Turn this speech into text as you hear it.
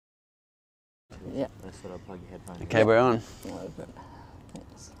Yeah. That's what I'll plug your headphones. Okay, we're on.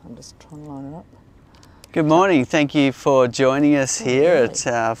 Thanks. I'm just trying to line it up. Good morning. Thank you for joining us here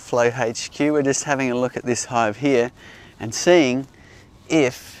at Flow HQ. We're just having a look at this hive here and seeing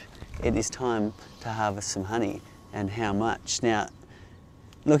if it is time to harvest some honey and how much. Now,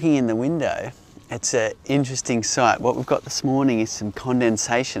 looking in the window, it's an interesting sight. What we've got this morning is some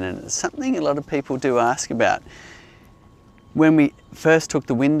condensation, and it's something a lot of people do ask about. When we first took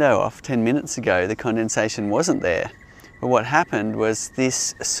the window off 10 minutes ago, the condensation wasn't there. But what happened was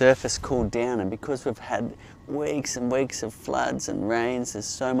this surface cooled down, and because we've had weeks and weeks of floods and rains, there's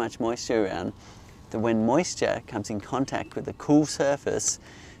so much moisture around that when moisture comes in contact with the cool surface,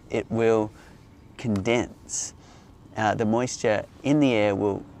 it will condense. The moisture in the air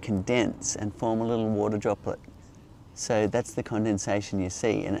will condense and form a little water droplet. So that's the condensation you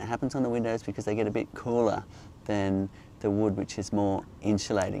see, and it happens on the windows because they get a bit cooler than the wood, which is more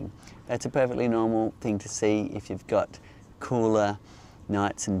insulating. That's a perfectly normal thing to see if you've got cooler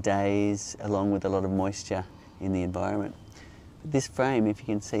nights and days along with a lot of moisture in the environment. This frame, if you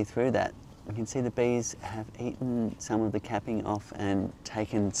can see through that, you can see the bees have eaten some of the capping off and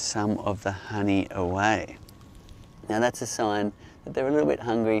taken some of the honey away. Now that's a sign that they're a little bit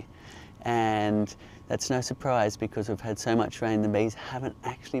hungry, and that's no surprise because we've had so much rain the bees haven't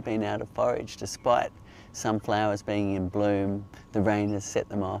actually been able to forage despite some flowers being in bloom. The rain has set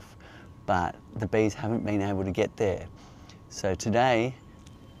them off, but the bees haven't been able to get there. So today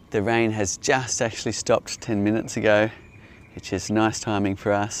the rain has just actually stopped 10 minutes ago, which is nice timing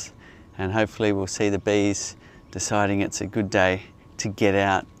for us, and hopefully we'll see the bees deciding it's a good day to get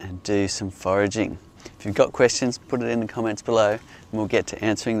out and do some foraging. If you've got questions, put it in the comments below and we'll get to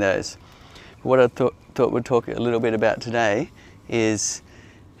answering those. But what I thought we'd talk a little bit about today is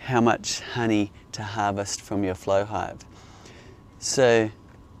how much honey to harvest from your flow hive. So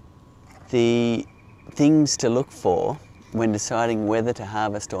the things to look for when deciding whether to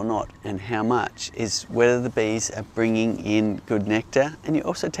harvest or not and how much is whether the bees are bringing in good nectar, and you're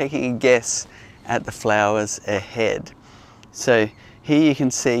also taking a guess at the flowers ahead. So here you can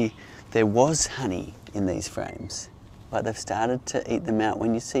see there was honey in these frames, but they've started to eat them out.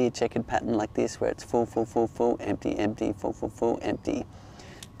 When you see a checkered pattern like this where it's full, full, full, full, empty, empty, full, full, full, empty,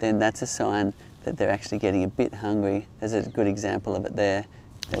 then that's a sign that they're actually getting a bit hungry. There's a good example of it there.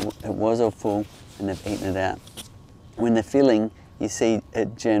 It was all full and they've eaten it out. When they're filling, you see a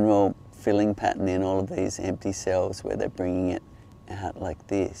general filling pattern in all of these empty cells where they're bringing it out like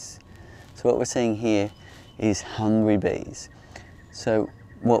this. So what we're seeing here is hungry bees. So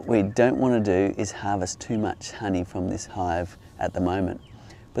what we don't want to do is harvest too much honey from this hive at the moment.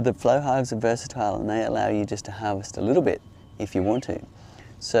 But the flow hives are versatile and they allow you just to harvest a little bit if you want to.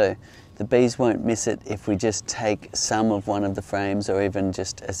 So the bees won't miss it if we just take some of one of the frames or even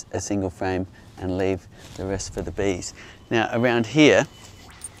just a single frame and leave the rest for the bees. Now around here,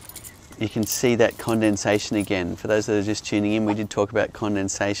 you can see that condensation again. For those that are just tuning in, we did talk about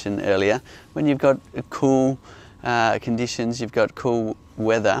condensation earlier. When you've got cool conditions, you've got cool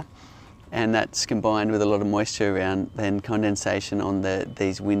weather, and that's combined with a lot of moisture around, then condensation on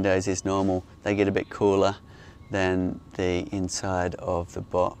these windows is normal. They get a bit cooler than the inside of the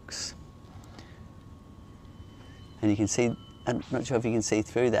box. And you can see, I'm not sure if you can see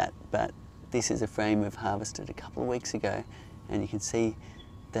through that, but this is a frame we've harvested a couple of weeks ago, and you can see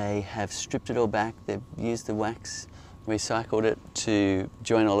they have stripped it all back. They've used the wax, recycled it to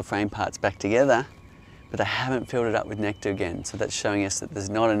join all the frame parts back together, but they haven't filled it up with nectar again. So that's showing us that there's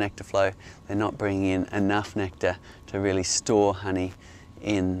not a nectar flow. They're not bringing in enough nectar to really store honey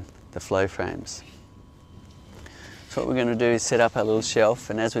in the flow frames. So what we're going to do is set up our little shelf,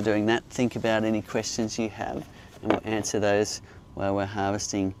 and as we're doing that, think about any questions you have, and we'll answer those while we're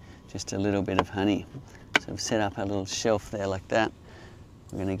harvesting just a little bit of honey. So we've set up our little shelf there like that.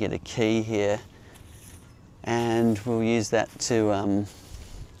 We're going to get a key here, and we'll use that to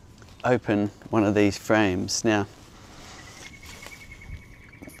open one of these frames. Now,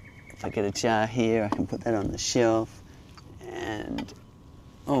 if I get a jar here, I can put that on the shelf, and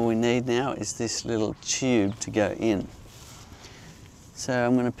all we need now is this little tube to go in. So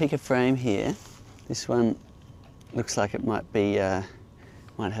I'm going to pick a frame here. This one looks like it might be,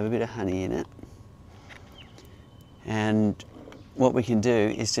 might have a bit of honey in it. And what we can do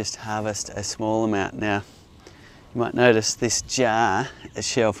is just harvest a small amount. Now, you might notice this jar, a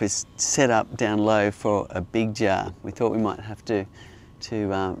shelf, is set up down low for a big jar. We thought we might have to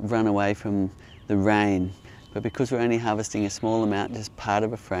run away from the rain, but because we're only harvesting a small amount, just part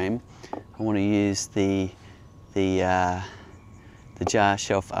of a frame, I want to use the jar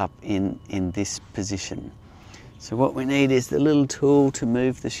shelf up in this position. So what we need is the little tool to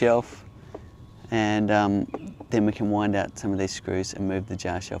move the shelf, and then we can wind out some of these screws and move the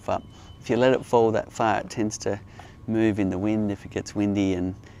jar shelf up. If you let it fall that far, it tends to move in the wind if it gets windy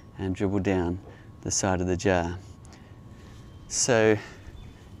and dribble down the side of the jar. So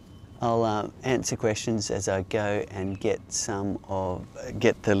I'll answer questions as I go and get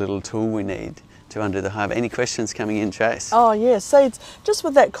the little tool we need to undo the hive. Any questions coming in, Trace? Oh yeah, seeds. Just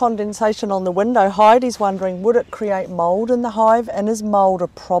with that condensation on the window, Heidi's wondering, would it create mould in the hive, and is mould a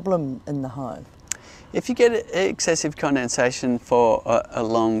problem in the hive? If you get excessive condensation for a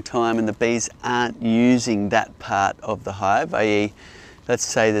long time and the bees aren't using that part of the hive, i.e. let's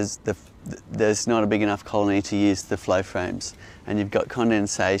say there's not a big enough colony to use the flow frames, and you've got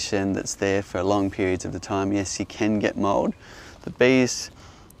condensation that's there for long periods of the time, yes, you can get mould. The bees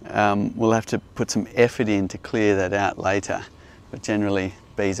will have to put some effort in to clear that out later, but generally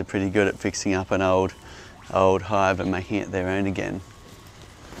bees are pretty good at fixing up an old hive and making it their own again.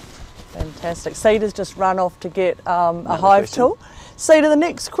 Fantastic. Cedar's just run off to get a hive tool. Cedar, the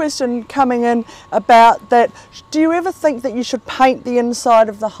next question coming in about that, do you ever think that you should paint the inside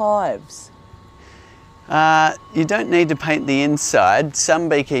of the hives? You don't need to paint the inside. Some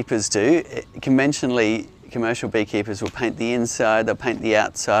beekeepers do. Conventionally, commercial beekeepers will paint the inside, they'll paint the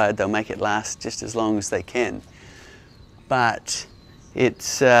outside, they'll make it last just as long as they can. But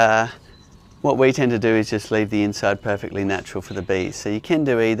it's what we tend to do is just leave the inside perfectly natural for the bees. So you can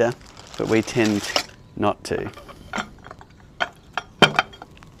do either, but we tend not to.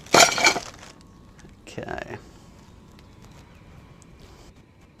 Okay.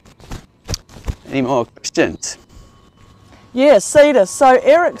 Any more questions? Yeah, Cedar. So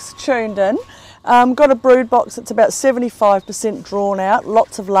Eric's tuned in. Got a brood box that's about 75% drawn out,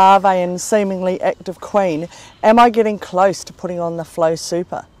 lots of larvae and seemingly active queen. Am I getting close to putting on the Flow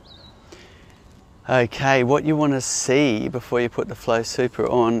Super? Okay, what you want to see before you put the Flow Super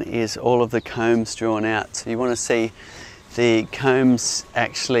on is all of the combs drawn out. So you want to see the combs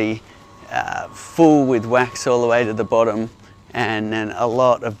actually full with wax all the way to the bottom, and then a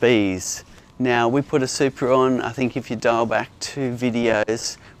lot of bees. Now we put a super on, I think if you dial back 2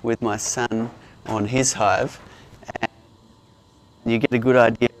 videos with my son on his hive, and you get a good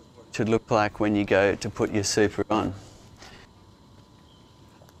idea of what it should look like when you go to put your super on.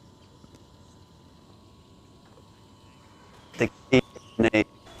 The key you need.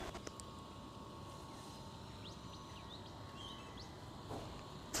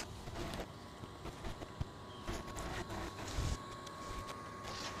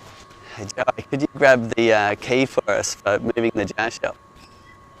 Hey Joey, could you grab the key for us for moving the jar shelf?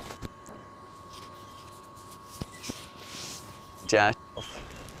 Jar shelf.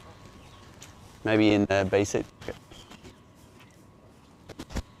 Maybe in the basic.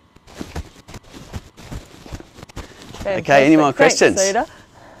 Okay, any more questions? Thanks, Cedar.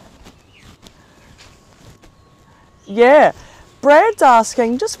 Yeah, Brad's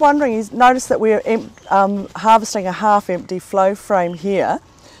asking, just wondering, he's noticed that we're harvesting a half-empty flow frame here.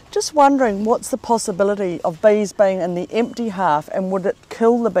 Just wondering, what's the possibility of bees being in the empty half, and would it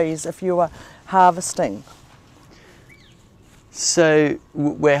kill the bees if you were harvesting? So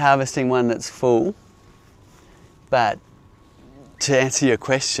we're harvesting one that's full, but to answer your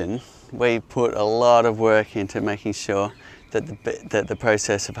question, we put a lot of work into making sure that the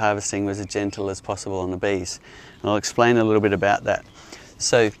process of harvesting was as gentle as possible on the bees. And I'll explain a little bit about that.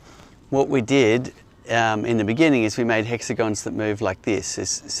 So what we did in the beginning is we made hexagons that move like this, as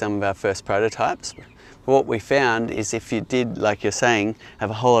some of our first prototypes. But what we found is if you did, like you're saying, have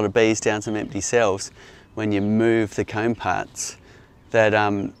a whole lot of bees down some empty cells, when you move the comb parts, that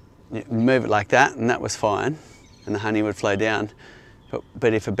you move it like that, and that was fine, and the honey would flow down.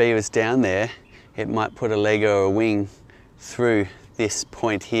 But if a bee was down there, it might put a leg or a wing through this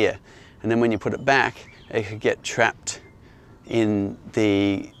point here. And then when you put it back, it could get trapped in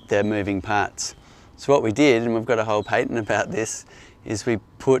the moving parts. So what we did, and we've got a whole patent about this, is we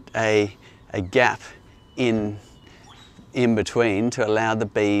put a gap in between to allow the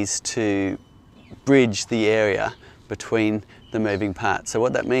bees to bridge the area between the moving parts. So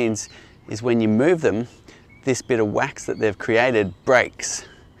what that means is when you move them, this bit of wax that they've created breaks,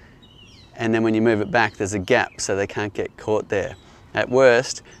 and then when you move it back there's a gap so they can't get caught there. At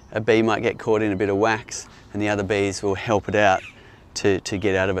worst, a bee might get caught in a bit of wax and the other bees will help it out to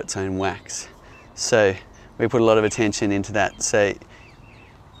get out of its own wax. So we put a lot of attention into that. So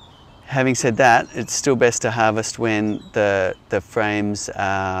having said that, it's still best to harvest when the frames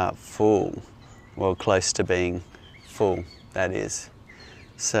are full, well, close to being full, that is.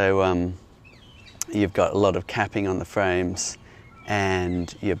 So you've got a lot of capping on the frames,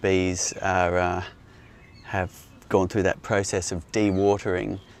 and your bees are have gone through that process of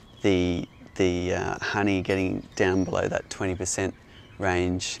dewatering the the honey getting down below that 20%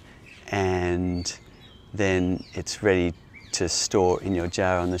 range, and then it's ready to store in your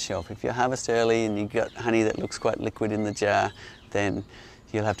jar on the shelf. If you harvest early and you've got honey that looks quite liquid in the jar, then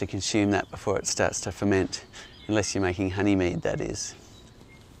you'll have to consume that before it starts to ferment, unless you're making honey mead, that is.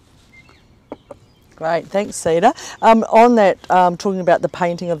 Great, thanks Cedar. On that, talking about the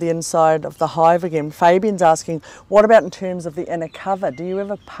painting of the inside of the hive again, Fabian's asking, what about in terms of the inner cover? Do you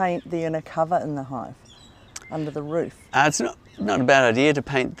ever paint the inner cover in the hive, under the roof? It's not a bad idea to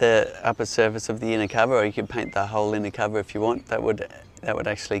paint the upper surface of the inner cover, or you could paint the whole inner cover if you want. That would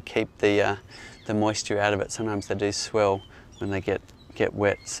actually keep the moisture out of it. Sometimes they do swell when they get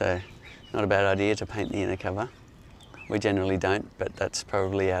wet, so not a bad idea to paint the inner cover. We generally don't, but that's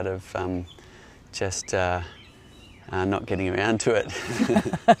probably out of just not getting around to it.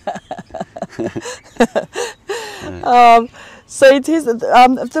 So it is, if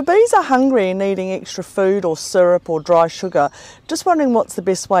the bees are hungry and needing extra food or syrup or dry sugar, just wondering what's the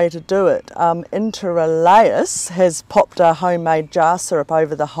best way to do it. Interlaus has popped a homemade jar syrup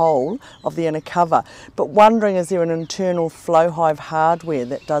over the whole of the inner cover, but wondering, is there an internal Flow Hive hardware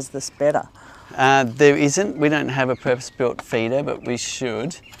that does this better? There isn't. We don't have a purpose-built feeder, but we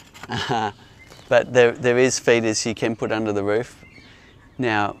should. But there is feeders you can put under the roof.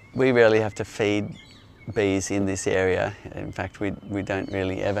 Now, we rarely have to feed bees in this area. In fact, we don't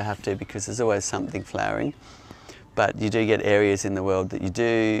really ever have to, because there's always something flowering. But you do get areas in the world that you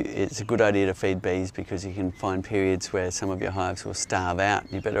do. It's a good idea to feed bees, because you can find periods where some of your hives will starve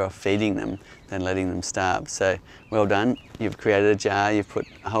out. You're better off feeding them than letting them starve. So, well done. You've created a jar, you've put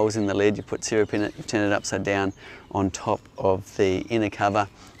holes in the lid, you've put syrup in it, you've turned it upside down on top of the inner cover,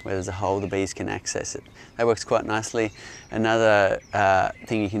 where there's a hole the bees can access it. That works quite nicely. Another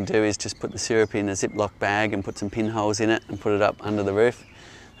thing you can do is just put the syrup in a Ziploc bag and put some pinholes in it and put it up under the roof.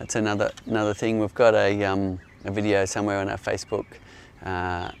 That's another thing. We've got a video somewhere on our Facebook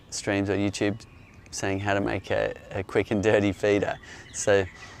streams or YouTube saying how to make a quick and dirty feeder. So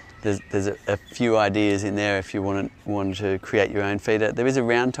there's a few ideas in there if you want to create your own feeder. There is a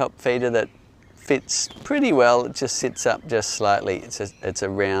round top feeder that fits pretty well. It just sits up just slightly. It's a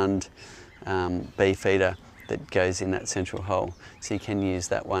round bee feeder that goes in that central hole. So you can use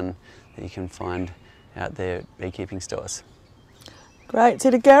that one that you can find out there at beekeeping stores. Great.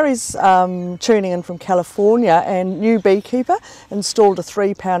 So Gary's tuning in from California, and new beekeeper, installed a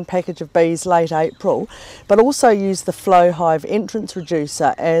 £3 package of bees late April, but also used the Flow Hive entrance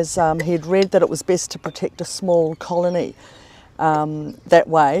reducer, as he'd read that it was best to protect a small colony that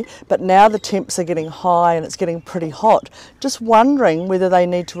way. But now the temps are getting high and it's getting pretty hot. Just wondering whether they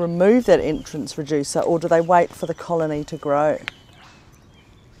need to remove that entrance reducer, or do they wait for the colony to grow?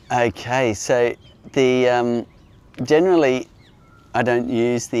 Okay, so the generally I don't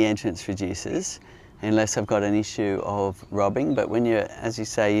use the entrance reducers unless I've got an issue of robbing, but when you're, as you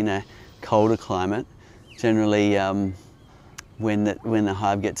say, in a colder climate, generally when the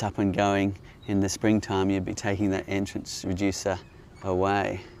hive gets up and going in the springtime, you'd be taking that entrance reducer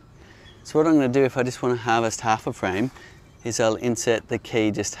away. So what I'm going to do, if I just want to harvest half a frame, is I'll insert the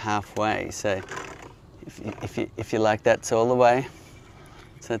key just halfway. So if you like, that's all the way.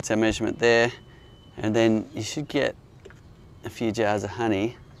 So that's our measurement there, and then you should get a few jars of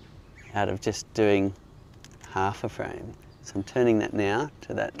honey out of just doing half a frame. So I'm turning that now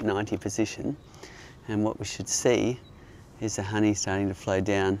to that 90 position, and what we should see is the honey starting to flow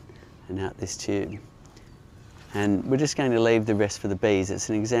down and out this tube. And we're just going to leave the rest for the bees. It's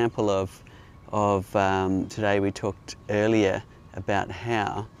an example of today we talked earlier about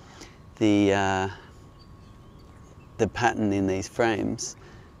how the pattern in these frames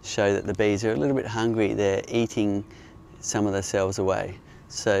show that the bees are a little bit hungry. They're eating some of the cells away.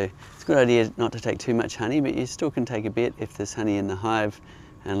 So it's a good idea not to take too much honey, but you still can take a bit if there's honey in the hive,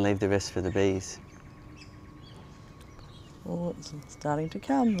 and leave the rest for the bees. Oh, it's starting to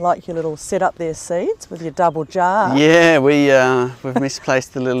come. Like your little setup there, Seeds, with your double jar. Yeah, we've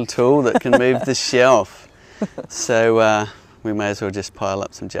misplaced the little tool that can move the shelf. So we may as well just pile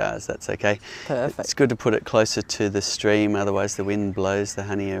up some jars, that's okay. Perfect. It's good to put it closer to the stream, otherwise the wind blows the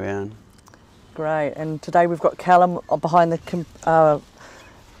honey around. Great, and today we've got Callum behind the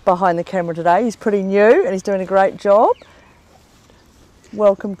camera today. He's pretty new and he's doing a great job.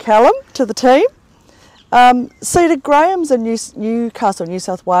 Welcome, Callum, to the team. Cedar, Graham's in Newcastle, New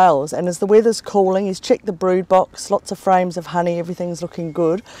South Wales, and as the weather's cooling, he's checked the brood box, lots of frames of honey, everything's looking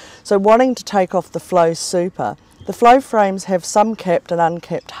good. So wanting to take off the Flow Super. The Flow frames have some capped and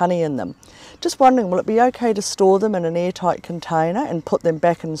uncapped honey in them. Just wondering, will it be okay to store them in an airtight container and put them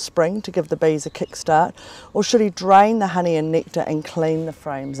back in spring to give the bees a kickstart, or should he drain the honey and nectar and clean the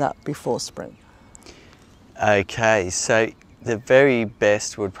frames up before spring? Okay, so the very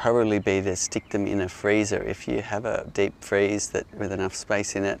best would probably be to stick them in a freezer. If you have a deep freeze that with enough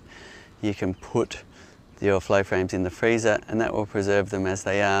space in it, you can put your flow frames in the freezer and that will preserve them as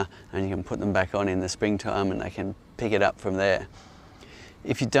they are, and you can put them back on in the springtime and they can pick it up from there.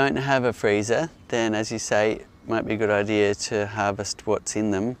 If you don't have a freezer, then as you say, it might be a good idea to harvest what's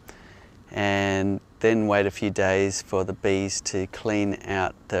in them and then wait a few days for the bees to clean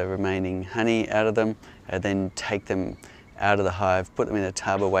out the remaining honey out of them, and then take them out of the hive, put them in a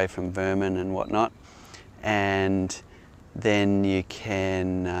tub away from vermin and whatnot, and then you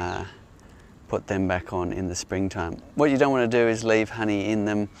can put them back on in the springtime. What you don't want to do is leave honey in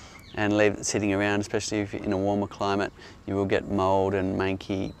them and leave it sitting around, especially if you're in a warmer climate. You will get mould and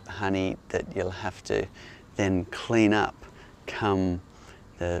manky honey that you'll have to then clean up come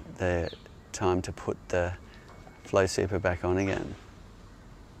the time to put the Flow Super back on again.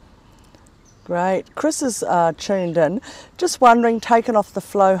 Great. Chris is tuned in. Just wondering, taken off the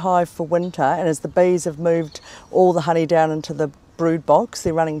Flow Hive for winter, and as the bees have moved all the honey down into the brood box,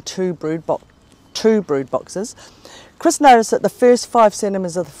 they're running two brood boxes. Chris noticed that the first 5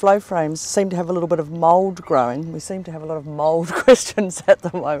 centimetres of the flow frames seem to have a little bit of mould growing. We seem to have a lot of mould questions at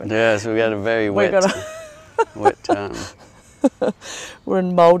the moment. Yes, we've got a very wet We're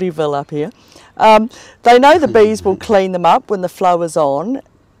in Mouldyville up here. They know the bees will clean them up when the flow is on,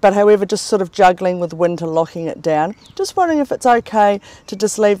 but however, just sort of juggling with winter, locking it down. Just wondering if it's okay to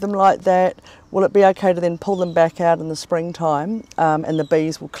just leave them like that. Will it be okay to then pull them back out in the springtime and the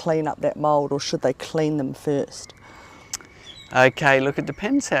bees will clean up that mould, or should they clean them first? Okay, look, it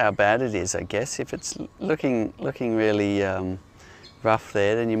depends how bad it is, I guess. If it's looking really rough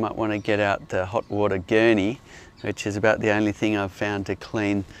there, then you might want to get out the hot water gurney, which is about the only thing I've found to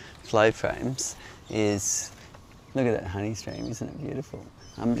clean flow frames. Is look at that honey stream, isn't it beautiful?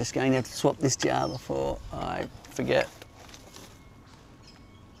 I'm just going to have to swap this jar before I forget.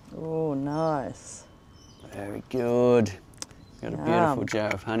 Oh, nice. Very good. Got a beautiful jar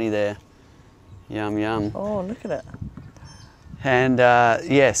of honey there. Yum, yum. Oh, look at it. And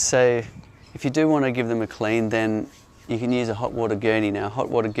yes, so if you do want to give them a clean, then you can use a hot water gurney. Now, hot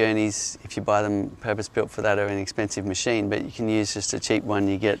water gurneys, if you buy them purpose built for that, are an expensive machine, but you can use just a cheap one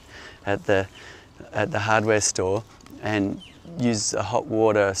you get at the hardware store, and use a hot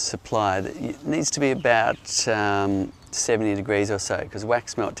water supply. It needs to be about 70 degrees or so, because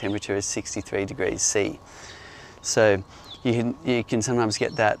wax melt temperature is 63 degrees C. So you can sometimes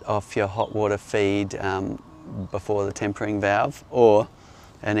get that off your hot water feed before the tempering valve, or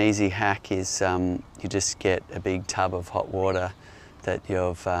an easy hack is you just get a big tub of hot water that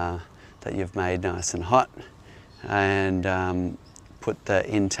you've made nice and hot, and put the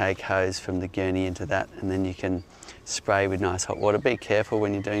intake hose from the gurney into that, and then you can spray with nice hot water. Be careful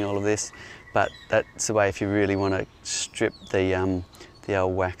when you're doing all of this, but that's the way if you really want to strip the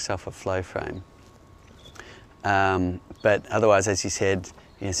old wax off a flow frame. But otherwise, as you said,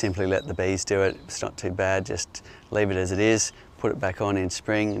 you simply let the bees do it. It's not too bad, just leave it as it is, put it back on in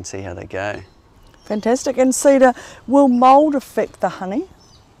spring and see how they go. Fantastic. And Cedar, will mould affect the honey?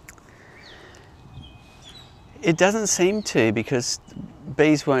 It doesn't seem to, because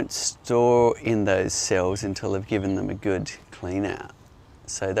bees won't store in those cells until they've given them a good clean out.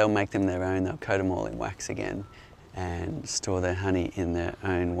 So they'll make them their own, they'll coat them all in wax again and store their honey in their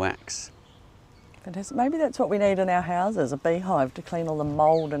own wax. Fantastic. Maybe that's what we need in our houses, a beehive to clean all the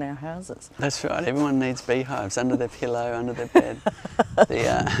mould in our houses. That's right, everyone needs beehives under their pillow, under their bed.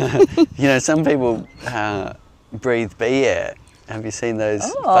 You know, some people breathe bee air. Have you seen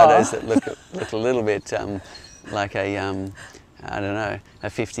those photos that look a little bit like a, I don't know, a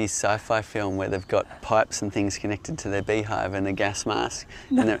 50s sci-fi film where they've got pipes and things connected to their beehive and a gas mask,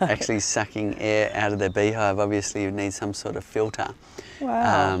 and they're actually sucking air out of their beehive. Obviously you need some sort of filter.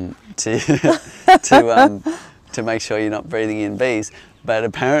 Wow. To make sure you're not breathing in bees, but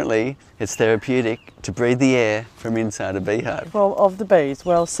apparently it's therapeutic to breathe the air from inside a beehive. Well, of the bees.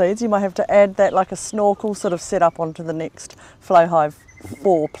 Well, Seeds, you might have to add that like a snorkel sort of set up onto the next Flow Hive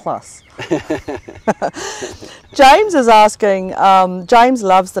 4+. James is asking, James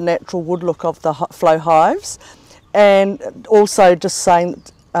loves the natural wood look of the Flow Hives, and also just saying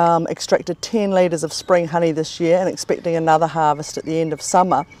extracted 10 litres of spring honey this year and expecting another harvest at the end of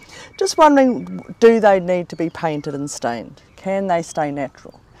summer. Just wondering, do they need to be painted and stained? Can they stay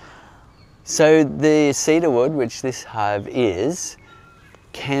natural? So the cedar wood, which this hive is,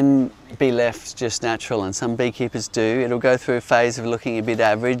 can be left just natural, and some beekeepers do. It'll go through a phase of looking a bit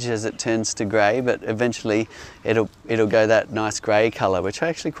average as it turns to grey, but eventually it'll go that nice grey colour, which I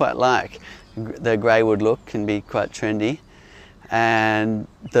actually quite like. The grey wood look can be quite trendy, and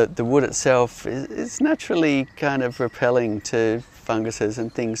the wood itself is naturally kind of repelling to funguses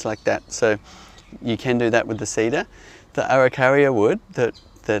and things like that, so you can do that with the cedar. The Araucaria wood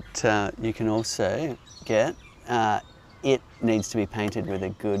that you can also get, it needs to be painted with a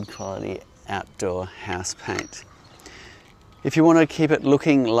good quality outdoor house paint. If you want to keep it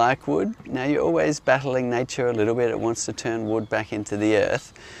looking like wood, now you're always battling nature a little bit. It wants to turn wood back into the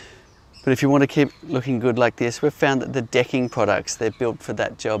earth. But if you want to keep looking good like this, we've found that the decking products, they're built for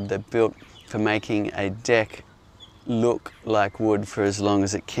that job. They're built for making a deck look like wood for as long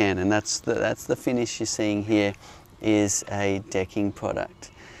as it can. And that's the finish you're seeing here, is a decking product.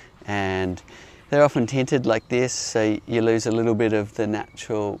 And they're often tinted like this, so you lose a little bit of the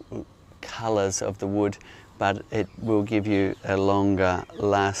natural colours of the wood, but it will give you a longer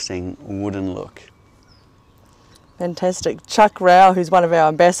lasting wooden look. Fantastic. Chuck Rao, who's one of our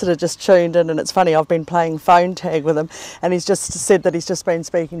ambassadors, just tuned in, and it's funny, I've been playing phone tag with him, and he's just said that he's just been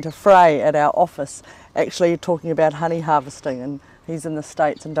speaking to Frey at our office, actually talking about honey harvesting, and he's in the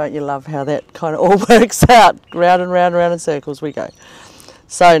States, and don't you love how that kind of all works out? Round and round and round in circles we go.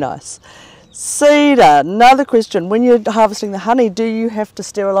 So nice. Cedar, another question. When you're harvesting the honey, do you have to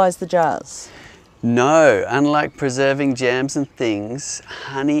sterilise the jars? No, unlike preserving jams and things,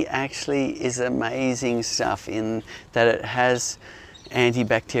 honey actually is amazing stuff in that it has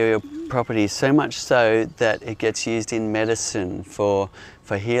antibacterial properties, so much so that it gets used in medicine for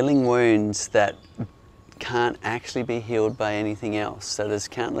healing wounds that can't actually be healed by anything else. So there's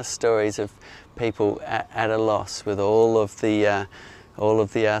countless stories of people at a loss with all of the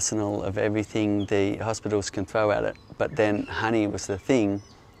arsenal of everything the hospitals can throw at it, but then honey was the thing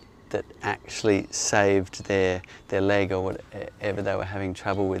that actually saved their leg or whatever they were having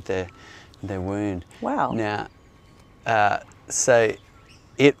trouble with their wound. Wow. Now, so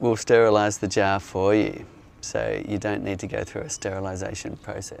it will sterilise the jar for you, so you don't need to go through a sterilisation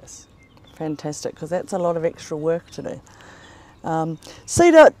process. Fantastic, because that's a lot of extra work to do.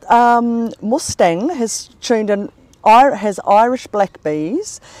 Cedar, Mustang has tuned in, has Irish black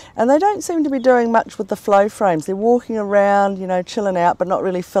bees, and they don't seem to be doing much with the flow frames. They're walking around, you know, chilling out, but not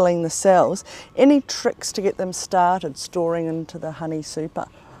really filling the cells. Any tricks to get them started storing into the honey super?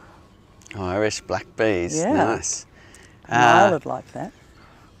 Irish black bees, yeah. Nice. Niall would like that.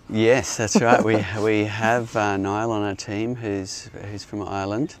 Yes, that's right. we have Niall on our team who's from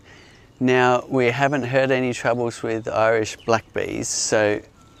Ireland. Now, we haven't heard any troubles with Irish black bees, so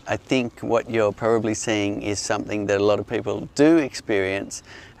I think what you're probably seeing is something that a lot of people do experience,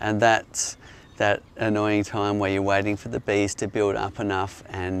 and that's that annoying time where you're waiting for the bees to build up enough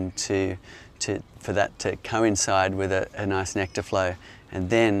and for that to coincide with a nice nectar flow, and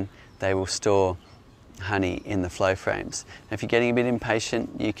then they will store honey in the flow frames. Now, if you're getting a bit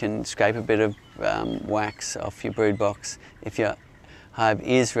impatient, you can scrape a bit of wax off your brood box. If your hive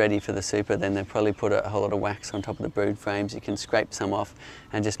is ready for the super, then they've probably put a whole lot of wax on top of the brood frames. You can scrape some off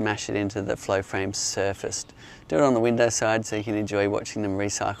and just mash it into the flow frame surface. Do it on the window side so you can enjoy watching them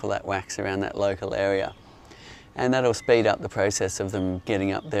recycle that wax around that local area. And that'll speed up the process of them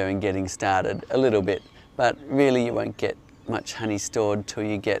getting up there and getting started a little bit, but really you won't get much honey stored till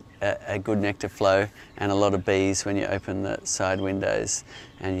you get a good nectar flow and a lot of bees when you open the side windows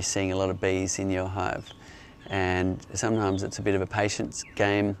and you're seeing a lot of bees in your hive. And sometimes it's a bit of a patience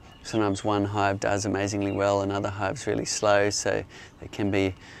game. Sometimes one hive does amazingly well, another hive's really slow, so there can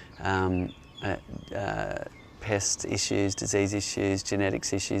be pest issues, disease issues,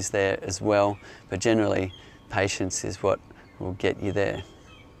 genetics issues there as well, but generally patience is what will get you there.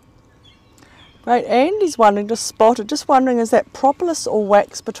 Great. Andy's wondering, just wondering, is that propolis or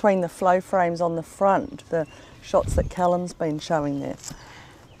wax between the flow frames on the front, the shots that Callum's been showing there?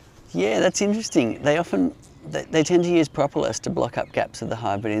 Yeah, that's interesting. They tend to use propolis to block up gaps of the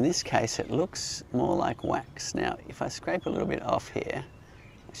hive, but in this case it looks more like wax. Now, if I scrape a little bit off here,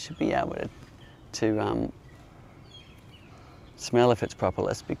 I should be able to smell if it's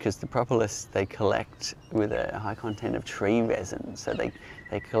propolis, because the propolis they collect with a high content of tree resin. So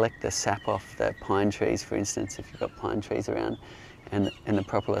they collect the sap off the pine trees, for instance, if you've got pine trees around, and the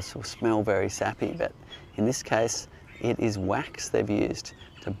propolis will smell very sappy. But in this case, it is wax they've used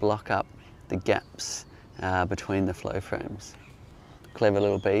to block up the gaps between the flow frames. Clever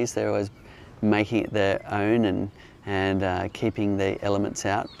little bees, they're always making it their own and keeping the elements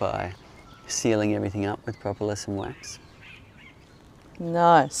out by sealing everything up with propolis and wax.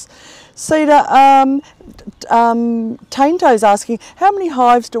 Nice. Cedar, Tainto's asking, how many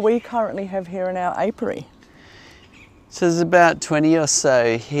hives do we currently have here in our apiary? So there's about 20 or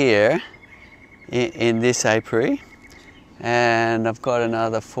so here in this apiary, and I've got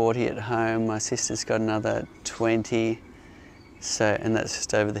another 40 at home. My sister's got another 20, so, and that's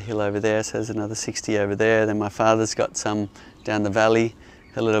just over the hill over there, so there's another 60 over there. Then my father's got some down the valley,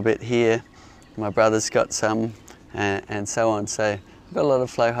 a little bit here. My brother's got some, and so on. So I've got a lot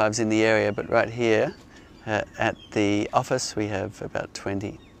of flow hives in the area, but right here at the office we have about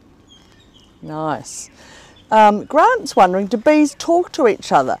 20. Nice. Grant's wondering, do bees talk to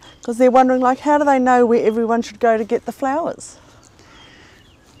each other? Because they're wondering, like, how do they know where everyone should go to get the flowers?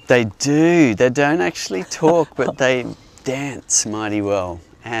 They do. They don't actually talk, but they dance mighty well.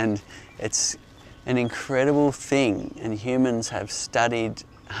 And it's an incredible thing. And humans have studied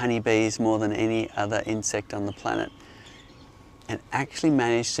honeybees more than any other insect on the planet and actually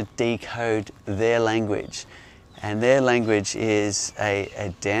managed to decode their language. And their language is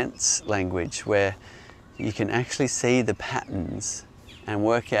a dance language where you can actually see the patterns and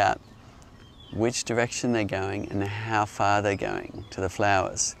work out which direction they're going and how far they're going to the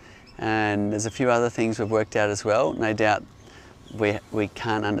flowers. And there's a few other things we've worked out as well. No doubt we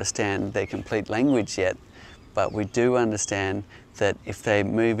can't understand their complete language yet, but we do understand that if they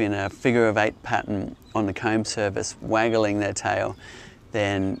move in a figure of 8 pattern on the comb surface, waggling their tail,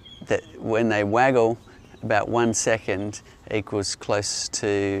 then when they waggle, about 1 second equals close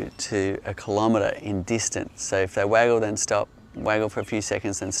to a kilometre in distance. So if they waggle then stop, waggle for a few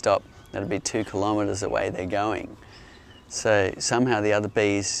seconds then stop, that'll be 2 kilometres away they're going. So somehow the other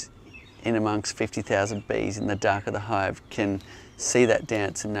bees in amongst 50,000 bees in the dark of the hive can see that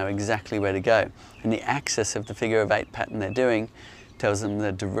dance and know exactly where to go. And the axis of the figure of 8 pattern they're doing tells them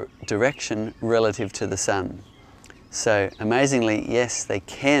the direction relative to the sun. So amazingly, yes, they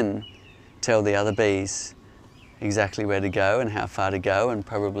can tell the other bees exactly where to go and how far to go, and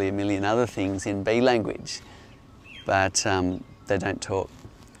probably a million other things in bee language, but they don't talk.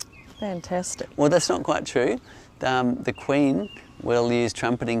 Fantastic. Well, that's not quite true. The queen will use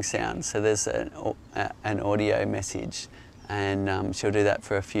trumpeting sounds, so there's an audio message, and she'll do that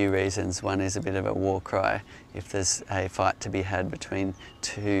for a few reasons. One is a bit of a war cry if there's a fight to be had between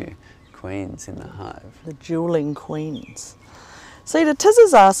 2 queens in the hive. The dueling queens. Cedar, Tiz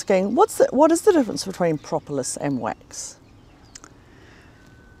is asking, what is the difference between propolis and wax?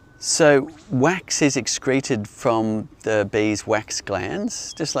 So wax is excreted from the bee's wax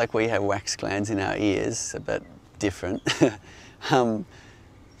glands, just like we have wax glands in our ears, but different.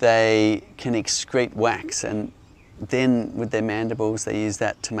 They can excrete wax, and then with their mandibles they use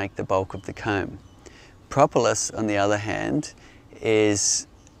that to make the bulk of the comb. Propolis, on the other hand,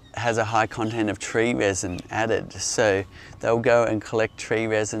 has a high content of tree resin added, so they'll go and collect tree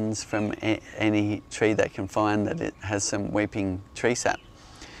resins from any tree they can find that it has some weeping tree sap,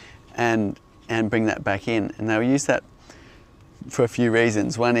 and bring that back in, and they'll use that for a few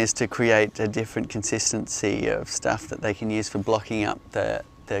reasons. One is to create a different consistency of stuff that they can use for blocking up the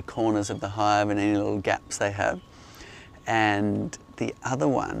corners of the hive and any little gaps they have, and the other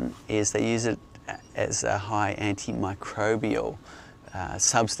one is they use it as a high antimicrobial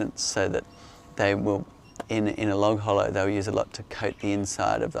substance, so that they will, in a log hollow, they'll use a lot to coat the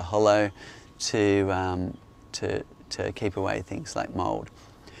inside of the hollow to keep away things like mould.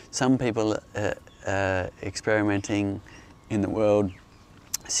 Some people are experimenting in the world.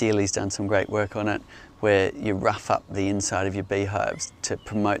 Sealy's done some great work on it, where you rough up the inside of your beehives to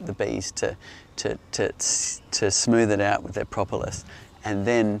promote the bees to smooth it out with their propolis, and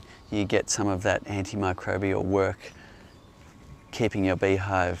then you get some of that antimicrobial work, keeping your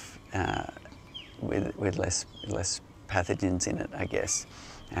beehive with less pathogens in it, I guess,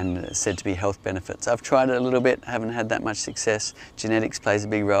 and said to be health benefits. I've tried it a little bit, haven't had that much success. Genetics plays a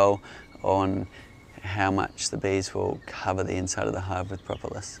big role on how much the bees will cover the inside of the hive with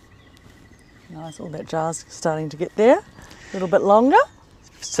propolis. Nice, all that jar's starting to get there, a little bit longer.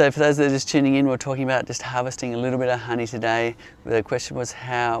 So for those that are just tuning in, we're talking about just harvesting a little bit of honey today. The question was,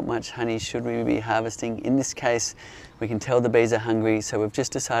 how much honey should we be harvesting? In this case, we can tell the bees are hungry, so we've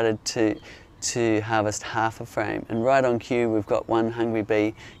just decided to harvest half a frame. And right on cue, we've got one hungry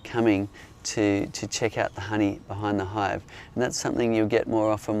bee coming to check out the honey behind the hive. And that's something you'll get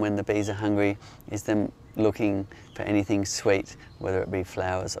more often when the bees are hungry, is them looking for anything sweet, whether it be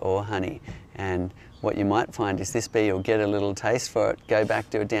flowers or honey. And what you might find is this bee will get a little taste for it, go back,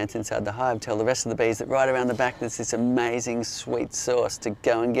 do a dance inside the hive, tell the rest of the bees that right around the back there's this amazing sweet sauce to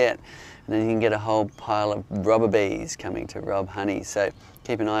go and get. And then you can get a whole pile of robber bees coming to rob honey. So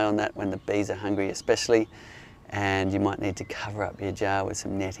keep an eye on that when the bees are hungry especially. and you might need to cover up your jar with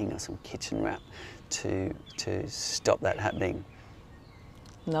some netting or some kitchen wrap to stop that happening.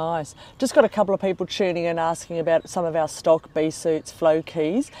 Nice. Just got a couple of people tuning in asking about some of our stock bee suits, flow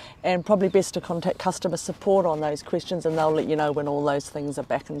keys, and probably best to contact customer support on those questions, and they'll let you know when all those things are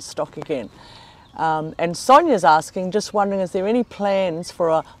back in stock again. And Sonia's asking, just wondering, is there any plans for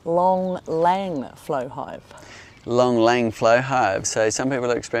a long lang flow hive? Long lang flow hive. So some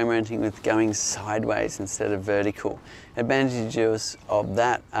people are experimenting with going sideways instead of vertical. Advantages of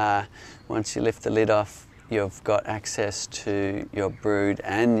that are, once you lift the lid off, you've got access to your brood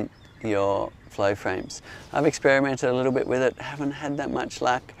and your flow frames. I've experimented a little bit with it, haven't had that much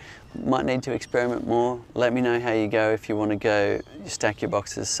luck. Might need to experiment more. Let me know how you go if you want to go stack your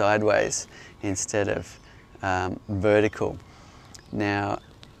boxes sideways instead of vertical. Now,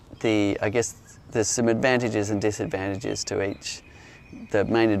 I guess there's some advantages and disadvantages to each. The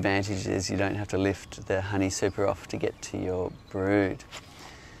main advantage is you don't have to lift the honey super off to get to your brood.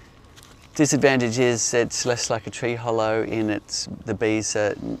 Disadvantage is it's less like a tree hollow in the bees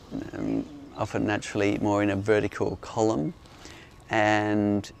are often naturally more in a vertical column,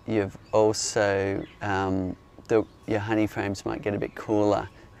 and you've also, your honey frames might get a bit cooler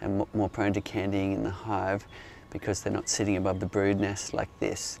and more prone to candying in the hive because they're not sitting above the brood nest like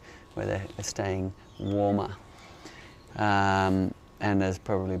this, where they're staying warmer. And there's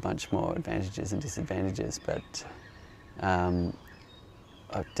probably a bunch more advantages and disadvantages, but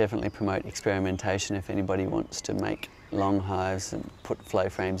I definitely promote experimentation. If anybody wants to make long hives and put flow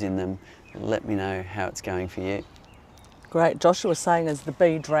frames in them, let me know how it's going for you. Great. Joshua was saying, is the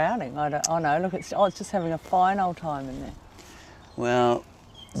bee drowning? I know, look, it's just having a fine old time in there. Well,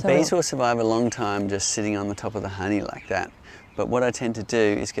 bees will survive a long time just sitting on the top of the honey like that. But what I tend to do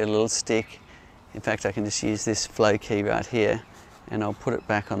is get a little stick. In fact, I can just use this flow key right here, and I'll put it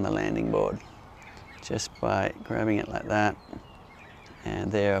back on the landing board just by grabbing it like that.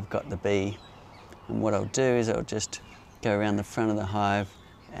 And there I've got the bee. And what I'll do is I'll just go around the front of the hive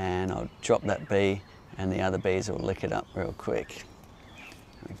and I'll drop that bee, and the other bees will lick it up real quick.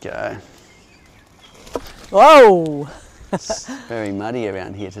 There we go. Whoa! It's very muddy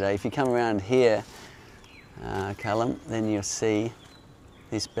around here today. If you come around here, Callum, then you'll see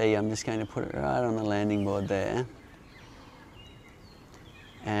this bee. I'm just going to put it right on the landing board there.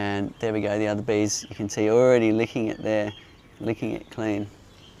 And there we go, the other bees, you can see already licking it there, licking it clean.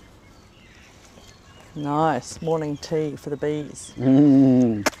 Nice, morning tea for the bees.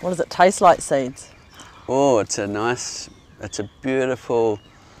 Mm. What does it taste like, Seeds? Oh, it's a beautiful,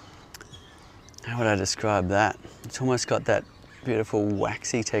 how would I describe that? It's almost got that beautiful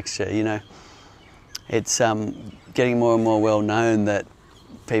waxy texture, you know. It's getting more and more well known that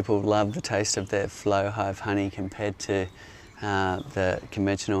people love the taste of their Flow Hive honey compared to the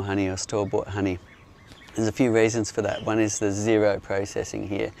conventional honey or store-bought honey. There's a few reasons for that. One is the zero processing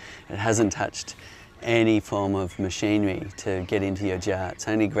here. It hasn't touched any form of machinery to get into your jar. It's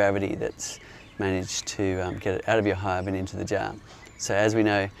only gravity that's managed to get it out of your hive and into the jar. So as we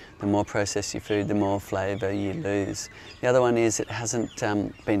know, the more processed your food, the more flavour you lose. The other one is it hasn't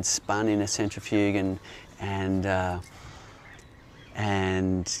been spun in a centrifuge and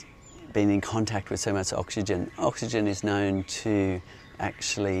been in contact with so much oxygen. Oxygen is known to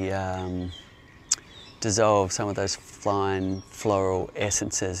actually dissolve some of those fine floral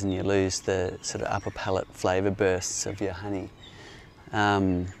essences, and you lose the sort of upper palate flavour bursts of your honey.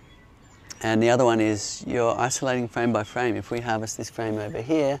 And the other one is you're isolating frame by frame. If we harvest this frame over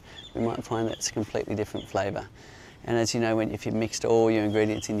here, we might find that it's a completely different flavour. And as you know, if you mixed all your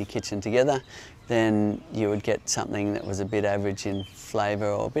ingredients in your kitchen together, then you would get something that was a bit average in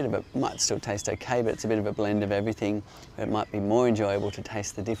flavour, or a bit of it might still taste okay, but it's a bit of a blend of everything. It might be more enjoyable to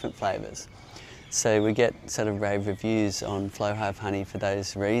taste the different flavours. So we get sort of rave reviews on Flow Hive honey for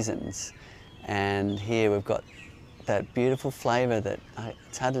those reasons. And here we've got that beautiful flavour that,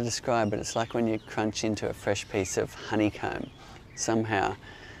 it's hard to describe, but it's like when you crunch into a fresh piece of honeycomb. Somehow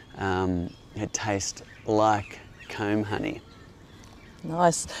it tastes like comb honey.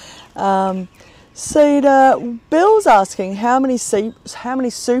 Nice. Cedar, Bill's asking, how many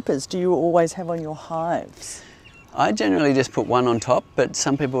supers do you always have on your hives? I generally just put one on top, but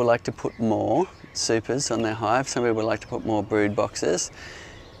some people like to put more supers on their hive. Some people like to put more brood boxes.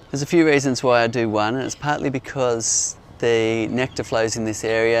 There's a few reasons why I do one, and it's partly because the nectar flows in this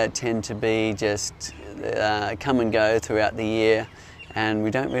area tend to be just come and go throughout the year, and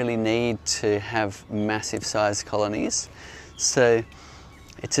we don't really need to have massive size colonies. So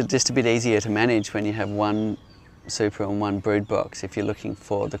it's just a bit easier to manage when you have one super and one brood box. If you're looking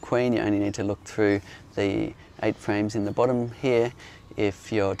for the queen, you only need to look through the 8 frames in the bottom here.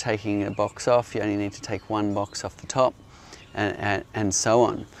 If you're taking a box off, you only need to take one box off the top, and so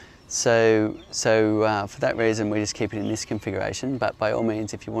on. So for that reason, we just keep it in this configuration. But by all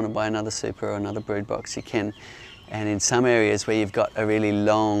means, if you want to buy another super or another brood box, you can. And in some areas where you've got a really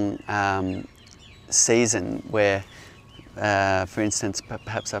long season, where, for instance,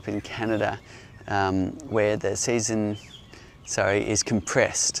 perhaps up in Canada, where the season, is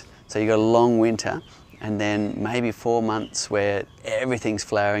compressed. So you've got a long winter, and then maybe 4 months where everything's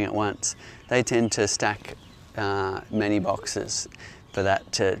flowering at once. They tend to stack many boxes for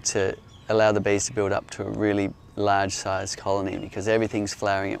that, to allow the bees to build up to a really large sized colony, because everything's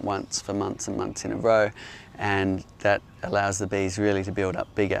flowering at once for months and months in a row, and that allows the bees really to build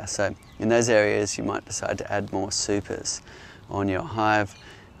up bigger. So in those areas you might decide to add more supers on your hive,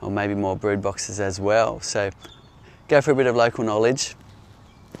 or maybe more brood boxes as well. So go for a bit of local knowledge.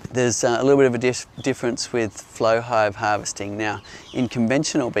 There's a little bit of a difference with flow hive harvesting. Now, in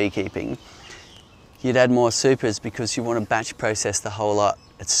conventional beekeeping, you'd add more supers because you want to batch process the whole lot.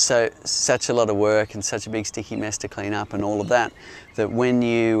 It's such a lot of work and such a big sticky mess to clean up and all of that, that when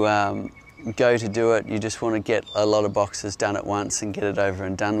you go to do it, you just want to get a lot of boxes done at once and get it over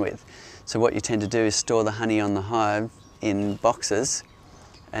and done with. So what you tend to do is store the honey on the hive in boxes,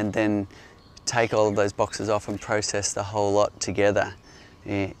 and then take all of those boxes off and process the whole lot together.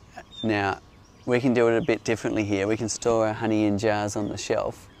 Yeah. Now, we can do it a bit differently here. We can store our honey in jars on the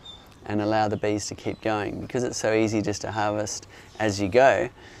shelf and allow the bees to keep going. Because it's so easy just to harvest as you go,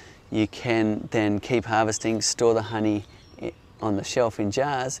 you can then keep harvesting, store the honey on the shelf in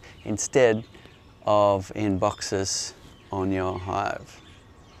jars instead of in boxes on your hive.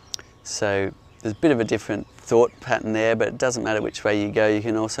 So there's a bit of a different thought pattern there, but it doesn't matter which way you go. You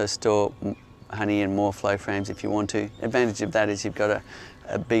can also store honey in more flow frames if you want to. Advantage of that is you've got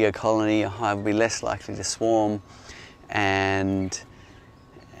a bigger colony, your hive will be less likely to swarm, and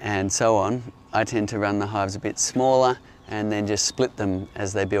so on. I tend to run the hives a bit smaller and then just split them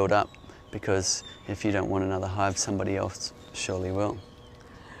as they build up, because if you don't want another hive, somebody else surely will.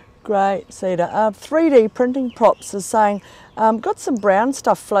 Great, Cedar. 3D printing props is saying, got some brown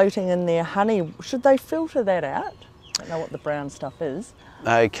stuff floating in their honey. Should they filter that out? I don't know what the brown stuff is.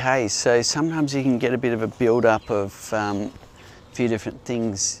 Okay, so sometimes you can get a bit of a build-up of a few different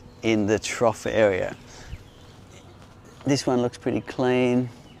things in the trough area. This one looks pretty clean.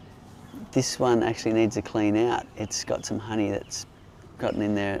 This one actually needs a clean out. It's got some honey that's gotten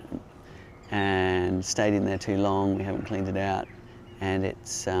in there and stayed in there too long. We haven't cleaned it out, and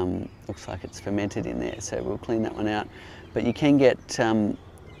it's looks like it's fermented in there, so we'll clean that one out. But you can get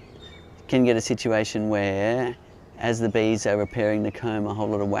a situation where, as the bees are repairing the comb, a whole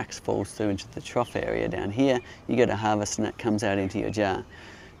lot of wax falls through into the trough area down here. You go to harvest and that comes out into your jar.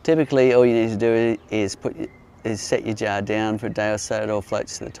 Typically all you need to do is set your jar down for a day or so. It all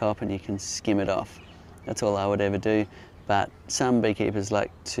floats to the top and you can skim it off. That's all I would ever do. But some beekeepers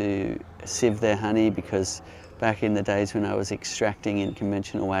like to sieve their honey, because back in the days when I was extracting in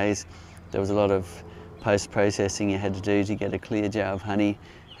conventional ways, there was a lot of post-processing you had to do to get a clear jar of honey.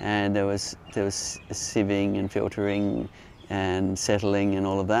 And there was sieving and filtering and settling and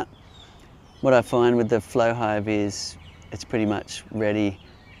all of that. What I find with the Flow Hive is it's pretty much ready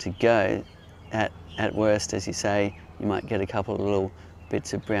to go. At worst, as you say, you might get a couple of little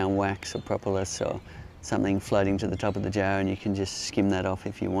bits of brown wax or propolis or something floating to the top of the jar, and you can just skim that off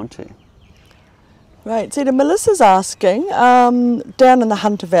if you want to. Right, Cedar, Melissa's asking, down in the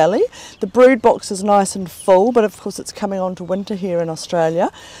Hunter Valley, the brood box is nice and full, but of course it's coming on to winter here in Australia.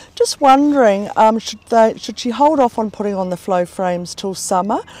 Just wondering, should she hold off on putting on the flow frames till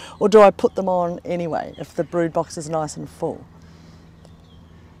summer, or do I put them on anyway if the brood box is nice and full?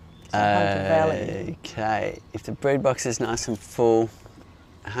 So Hunter Valley. Okay, if the brood box is nice and full,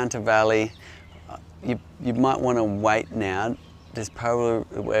 Hunter Valley, you might want to wait now. There's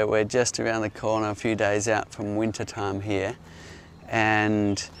probably, we're just around the corner, a few days out from winter time here,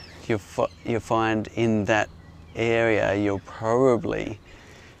 and you'll find in that area you'll probably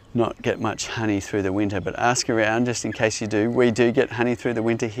not get much honey through the winter, but ask around just in case you do. We do get honey through the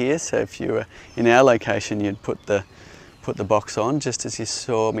winter here, so if you were in our location, you'd put the box on, just as you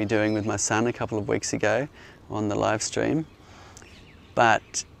saw me doing with my son a couple of weeks ago on the live stream.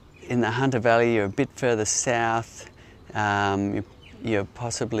 But in the Hunter Valley, you're a bit further south. You're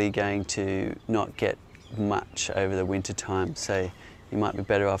possibly going to not get much over the winter time, so you might be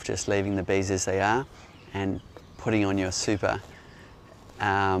better off just leaving the bees as they are and putting on your super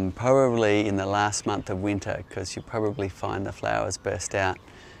probably in the last month of winter, because you'll probably find the flowers burst out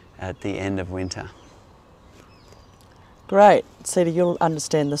at the end of winter. Great. Cedar, you'll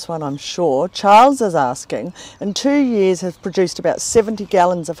understand this one, I'm sure. Charles is asking, in 2 years has produced about 70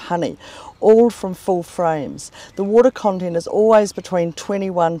 gallons of honey, all from full frames. The water content is always between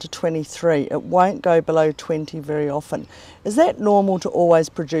 21 to 23. It won't go below 20 very often. Is that normal to always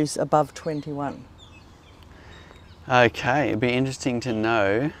produce above 21? Okay, it'd be interesting to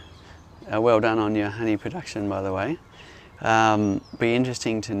know. Well done on your honey production, by the way. Be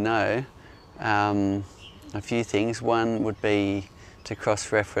interesting to know a few things. One would be to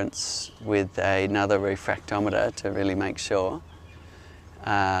cross-reference with another refractometer to really make sure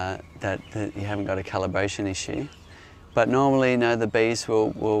that you haven't got a calibration issue. But normally, no, the bees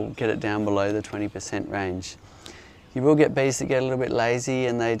will get it down below the 20% range. You will get bees that get a little bit lazy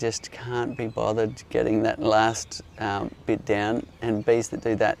and they just can't be bothered getting that last bit down. And bees that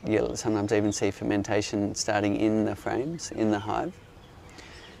do that, you'll sometimes even see fermentation starting in the frames, in the hive.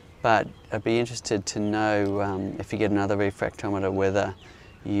 But I'd be interested to know if you get another refractometer whether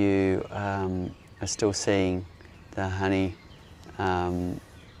you are still seeing the honey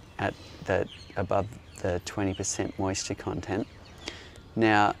at above the 20% moisture content.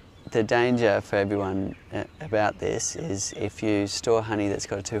 Now, the danger for everyone about this is if you store honey that's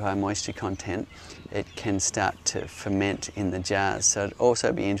got a too high moisture content, it can start to ferment in the jars. So I'd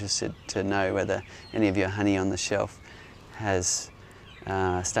also be interested to know whether any of your honey on the shelf has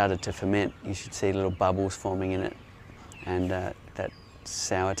started to ferment. You should see little bubbles forming in it and that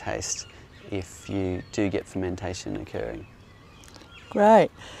sour taste if you do get fermentation occurring.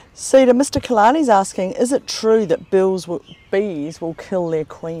 Great. Cedar, Mr. Kalani's asking, is it true that bees will kill their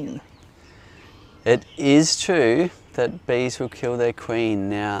queen? It is true that bees will kill their queen.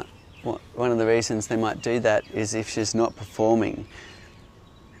 Now, one of the reasons they might do that is if she's not performing.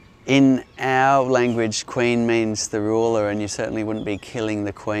 In our language, queen means the ruler, and you certainly wouldn't be killing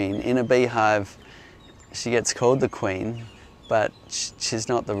the queen. In a beehive, she gets called the queen, but she's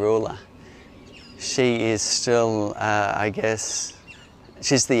not the ruler. She is still, I guess,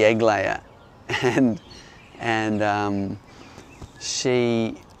 she's the egg layer, and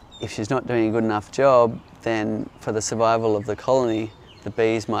if she's not doing a good enough job, then for the survival of the colony, the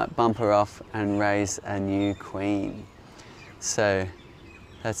bees might bump her off and raise a new queen. So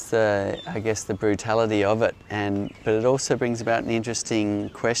that's I guess the brutality of it, but it also brings about an interesting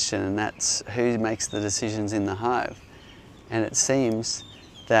question, and that's who makes the decisions in the hive. And it seems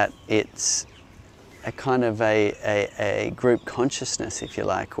that it's a kind of a group consciousness, if you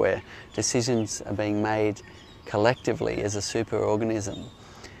like, where decisions are being made collectively as a superorganism,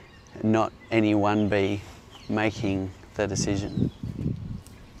 not any one bee making the decision.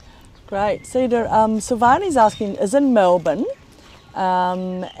 Great. Cedar, Silvani's asking, is in Melbourne,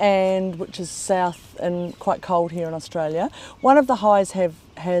 and which is south and quite cold here in Australia. One of the hives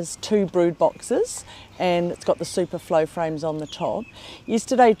has 2 brood boxes and it's got the super flow frames on the top.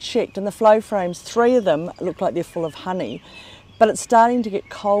 Yesterday checked and the flow frames, 3 of them look like they're full of honey, but it's starting to get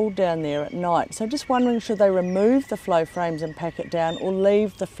cold down there at night. So just wondering, should they remove the flow frames and pack it down or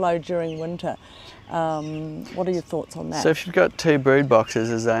leave the flow during winter? What are your thoughts on that? So if you've got 2 brood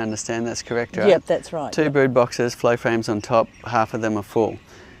boxes, as I understand, that's correct, right? Yep, that's right. 2 brood boxes, flow frames on top, half of them are full.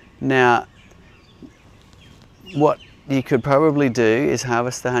 Now, what you could probably do is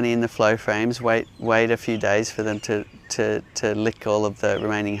harvest the honey in the flow frames, wait a few days for them to lick all of the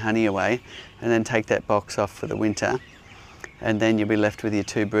remaining honey away, and then take that box off for the winter. And then you'll be left with your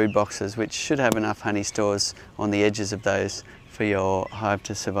 2 brood boxes, which should have enough honey stores on the edges of those for your hive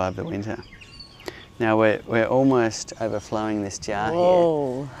to survive the winter. Now we're almost overflowing this jar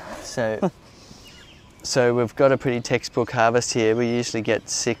Whoa. here. So we've got a pretty textbook harvest here. We usually get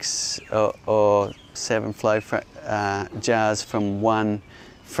 6 or 7 flow jars from one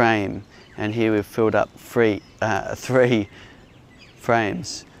frame, and here we've filled up 3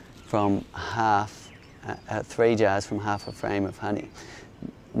 frames from half, 3 jars from half a frame of honey.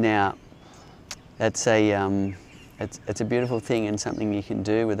 Now that's it's a beautiful thing, and something you can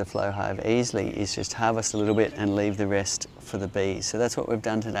do with a flow hive easily is just harvest a little bit and leave the rest for the bees. So that's what we've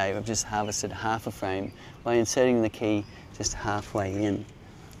done today. We've just harvested half a frame by inserting the key just halfway in.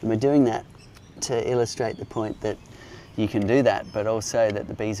 And we're doing that to illustrate the point that you can do that, but also that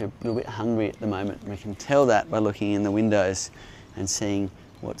the bees are a little bit hungry at the moment. We can tell that by looking in the windows and seeing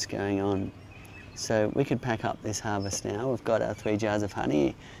what's going on. So we could pack up this harvest now. We've got our 3 jars of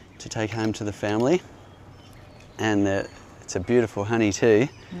honey to take home to the family. And it's a beautiful honey too.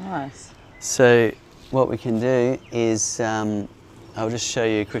 Nice. So what we can do is, I'll just show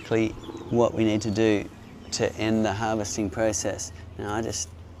you quickly what we need to do to end the harvesting process. Now I just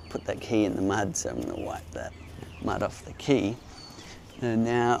put that key in the mud, so I'm going to wipe that mud off the key. And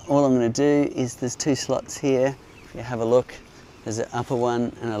now all I'm going to do is, there's 2 slots here you have a look, there's an upper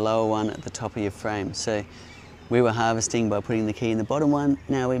one and a lower one at the top of your frame. So we were harvesting by putting the key in the bottom one.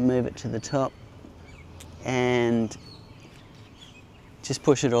 Now we move it to the top and just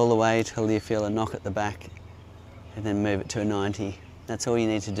push it all the way till you feel a knock at the back, and then move it to a 90. That's all you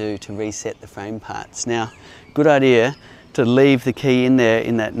need to do to reset the frame parts. Now, good idea to leave the key in there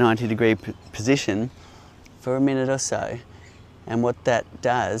in that 90-degree position for a minute or so. And what that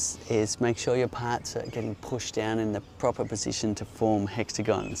does is make sure your parts are getting pushed down in the proper position to form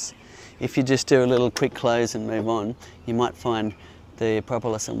hexagons. If you just do a little quick close and move on, you might find the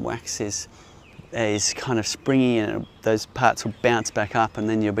propolis and wax is kind of springy, and those parts will bounce back up, and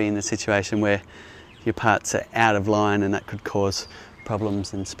then you'll be in a situation where your parts are out of line, and that could cause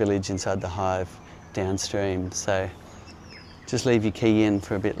problems and spillage inside the hive downstream. So just leave your key in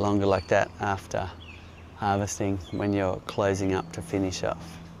for a bit longer like that after harvesting when you're closing up to finish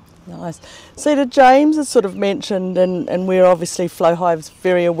off. Nice. Cedar, James has sort of mentioned, and we're obviously Flow Hive's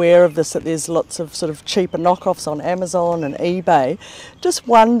very aware of this, that there's lots of sort of cheaper knockoffs on Amazon and eBay. Just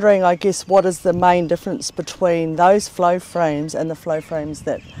wondering, I guess, what is the main difference between those flow frames and the flow frames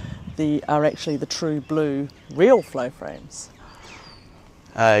that are actually the true blue real flow frames?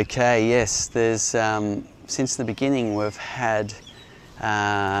 Okay, yes, there's since the beginning we've had,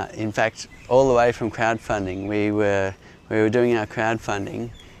 in fact, all the way from crowdfunding. We were doing our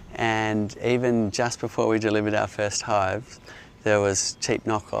crowdfunding, and even just before we delivered our first hives, there was cheap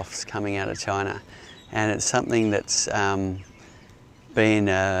knockoffs coming out of China, and it's something that's been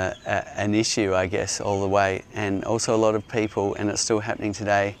an issue, I guess, all the way. And also a lot of people, and it's still happening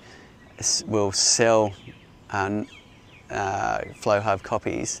today, will sell Flow Hive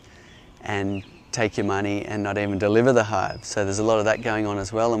copies and take your money and not even deliver the hive. So there's a lot of that going on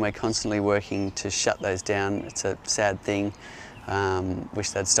as well, and we're constantly working to shut those down. It's a sad thing. Wish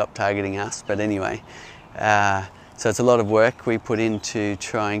they'd stop targeting us, but anyway. So it's a lot of work we put into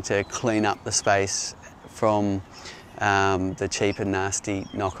trying to clean up the space from the cheap and nasty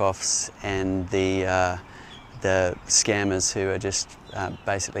knockoffs and the scammers who are just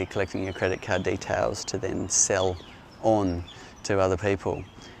basically collecting your credit card details to then sell on to other people.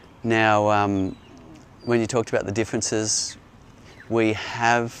 Now, when you talked about the differences, we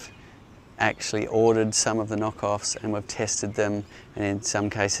have actually ordered some of the knockoffs and we've tested them, and in some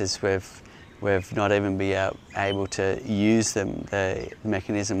cases we've not even been able to use them. The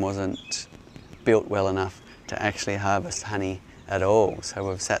mechanism wasn't built well enough to actually harvest honey at all. So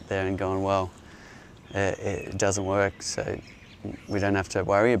we've sat there and gone, well, it doesn't work, so we don't have to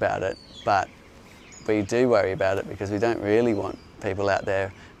worry about it. But we do worry about it because we don't really want people out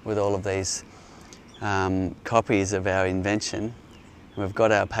there with all of these copies of our invention. We've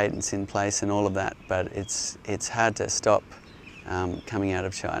got our patents in place and all of that, but it's hard to stop coming out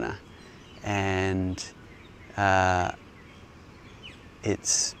of China. And yeah,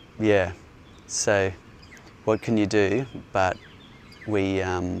 so what can you do? But we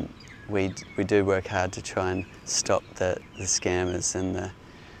do work hard to try and stop the scammers and the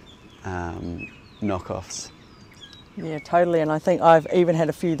knockoffs. Yeah, totally, and I think I've even had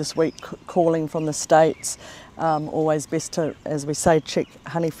a few this week calling from the States. Always best to, as we say, check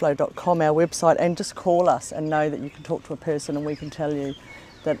honeyflow.com, our website, and just call us and know that you can talk to a person and we can tell you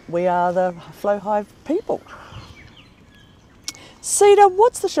that we are the Flow Hive people. Cedar,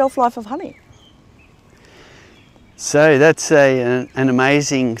 what's the shelf life of honey? So that's an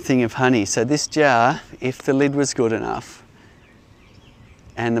amazing thing of honey. So this jar, if the lid was good enough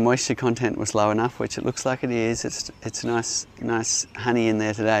and the moisture content was low enough, which it looks like it is, it's nice honey in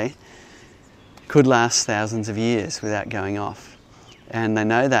there today, could last thousands of years without going off. And they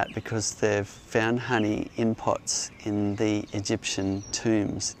know that because they've found honey in pots in the Egyptian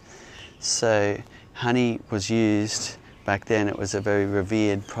tombs. So honey was used back then, it was a very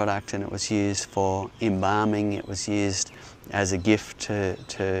revered product, and it was used for embalming, it was used as a gift to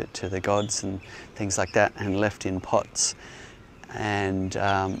the gods and things like that, and left in pots. And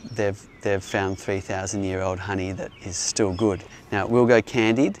they've found 3,000-year-old honey that is still good. Now it will go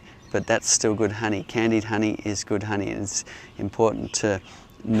candied, but that's still good honey. Candied honey is good honey, and it's important to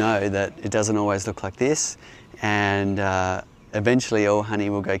know that it doesn't always look like this, and eventually all honey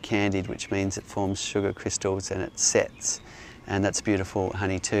will go candied, which means it forms sugar crystals and it sets, and that's beautiful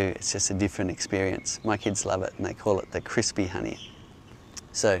honey too. It's just a different experience. My kids love it and they call it the crispy honey.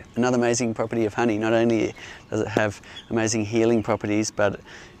 So another amazing property of honey, not only does it have amazing healing properties, but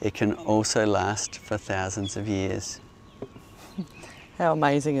it can also last for thousands of years. How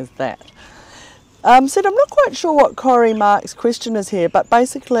amazing is that? Sid, I'm not quite sure what Corey Mark's question is here, but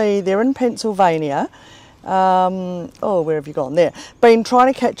basically they're in Pennsylvania Oh, where have you gone there? Been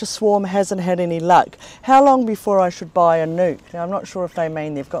trying to catch a swarm, hasn't had any luck. How long before I should buy a nuke? Now, I'm not sure if they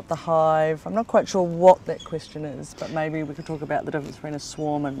mean they've got the hive. I'm not quite sure what that question is, but maybe we could talk about the difference between a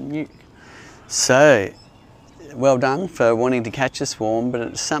swarm and a nuke. So, well done for wanting to catch a swarm, but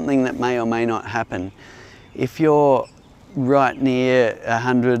it's something that may or may not happen. If you're right near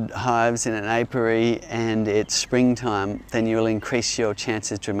 100 hives in an apiary and it's springtime, then you'll increase your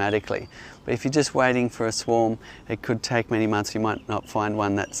chances dramatically. But if you're just waiting for a swarm, it could take many months. You might not find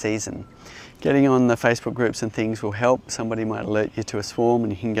one that season. Getting on the Facebook groups and things will help. Somebody might alert you to a swarm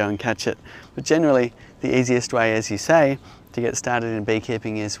and you can go and catch it. But generally, the easiest way, as you say, to get started in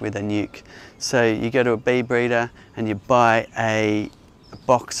beekeeping is with a nuke. So you go to a bee breeder and you buy a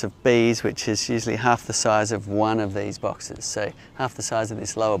box of bees, which is usually half the size of one of these boxes. So half the size of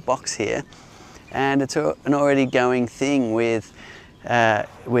this lower box here. And it's an already going thing with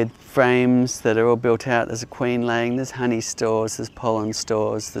frames that are all built out. There's a queen laying, there's honey stores, there's pollen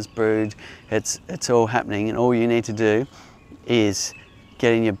stores, there's brood. It's all happening, and all you need to do is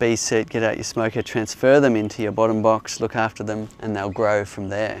get in your bee suit, get out your smoker, transfer them into your bottom box, look after them, and they'll grow from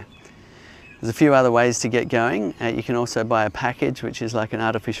there. There's a few other ways to get going. You can also buy a package, which is like an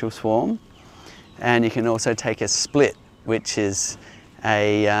artificial swarm, and you can also take a split, which is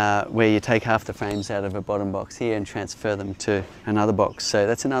where you take half the frames out of a bottom box here and transfer them to another box. So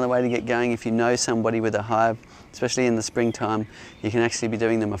that's another way to get going. If you know somebody with a hive, especially in the springtime, you can actually be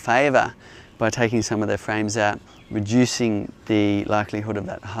doing them a favour by taking some of their frames out, reducing the likelihood of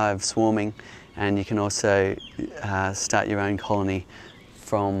that hive swarming, and you can also start your own colony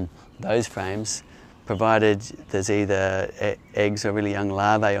from those frames, provided there's either eggs or really young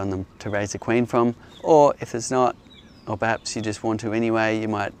larvae on them to raise a queen from, or if there's not, or perhaps you just want to anyway, you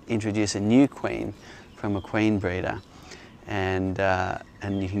might introduce a new queen from a queen breeder, and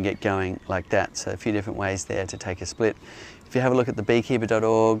you can get going like that. So a few different ways there to take a split. If you have a look at the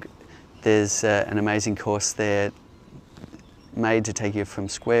beekeeper.org, there's an amazing course there made to take you from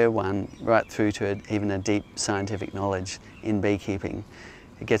square one right through to even a deep scientific knowledge in beekeeping.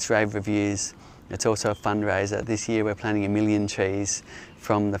 It gets rave reviews. It's also a fundraiser. This year we're planting 1 million trees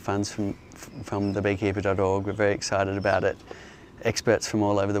from the funds from the beekeeper.org. We're very excited about it. Experts from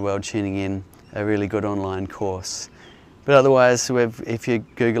all over the world tuning in, a really good online course. But otherwise, if you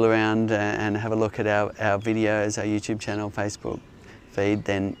Google around and have a look at our videos, our YouTube channel, Facebook feed,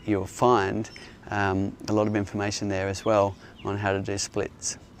 then you'll find a lot of information there as well on how to do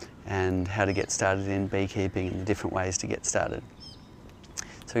splits and how to get started in beekeeping and the different ways to get started.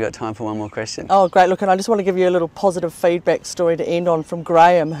 So we've got time for one more question. Oh, great. Look, and I just want to give you a little positive feedback story to end on from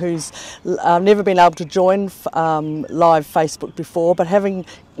Graham, who's never been able to join live Facebook before, but having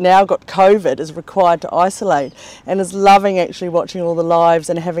now got COVID is required to isolate, and is loving actually watching all the lives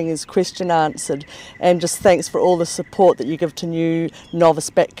and having his question answered, and just thanks for all the support that you give to new novice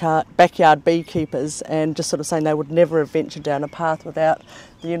backyard beekeepers, and just sort of saying they would never have ventured down a path without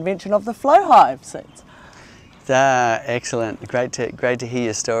the invention of the Flow Hive seeds. Excellent. Great to hear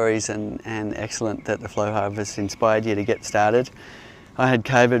your stories, and excellent that the Flow Hive has inspired you to get started. I had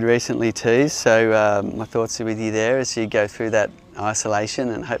COVID recently too, so my thoughts are with you there as you go through that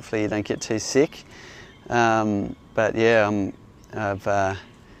isolation, and hopefully you don't get too sick. But yeah, that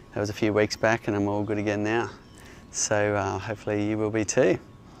was a few weeks back and I'm all good again now. So hopefully you will be too.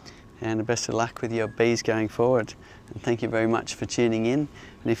 And best of luck with your bees going forward. And thank you very much for tuning in.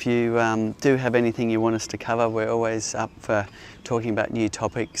 And if you do have anything you want us to cover, we're always up for talking about new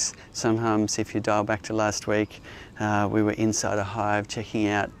topics. Sometimes if you dial back to last week, we were inside a hive checking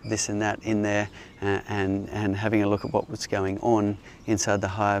out this and that in there, and having a look at what was going on inside the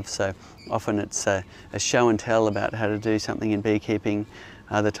hive. So often it's a show and tell about how to do something in beekeeping.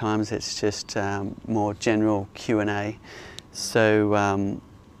 Other times it's just more general Q&A. So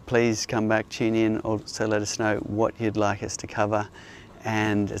please come back, tune in, also let us know what you'd like us to cover.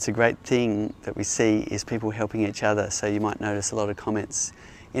 And it's a great thing that we see is people helping each other. So you might notice a lot of comments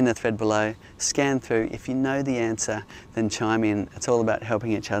in the thread below. Scan through. If you know the answer, then chime in. It's all about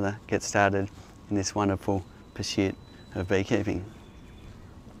helping each other get started in this wonderful pursuit of beekeeping.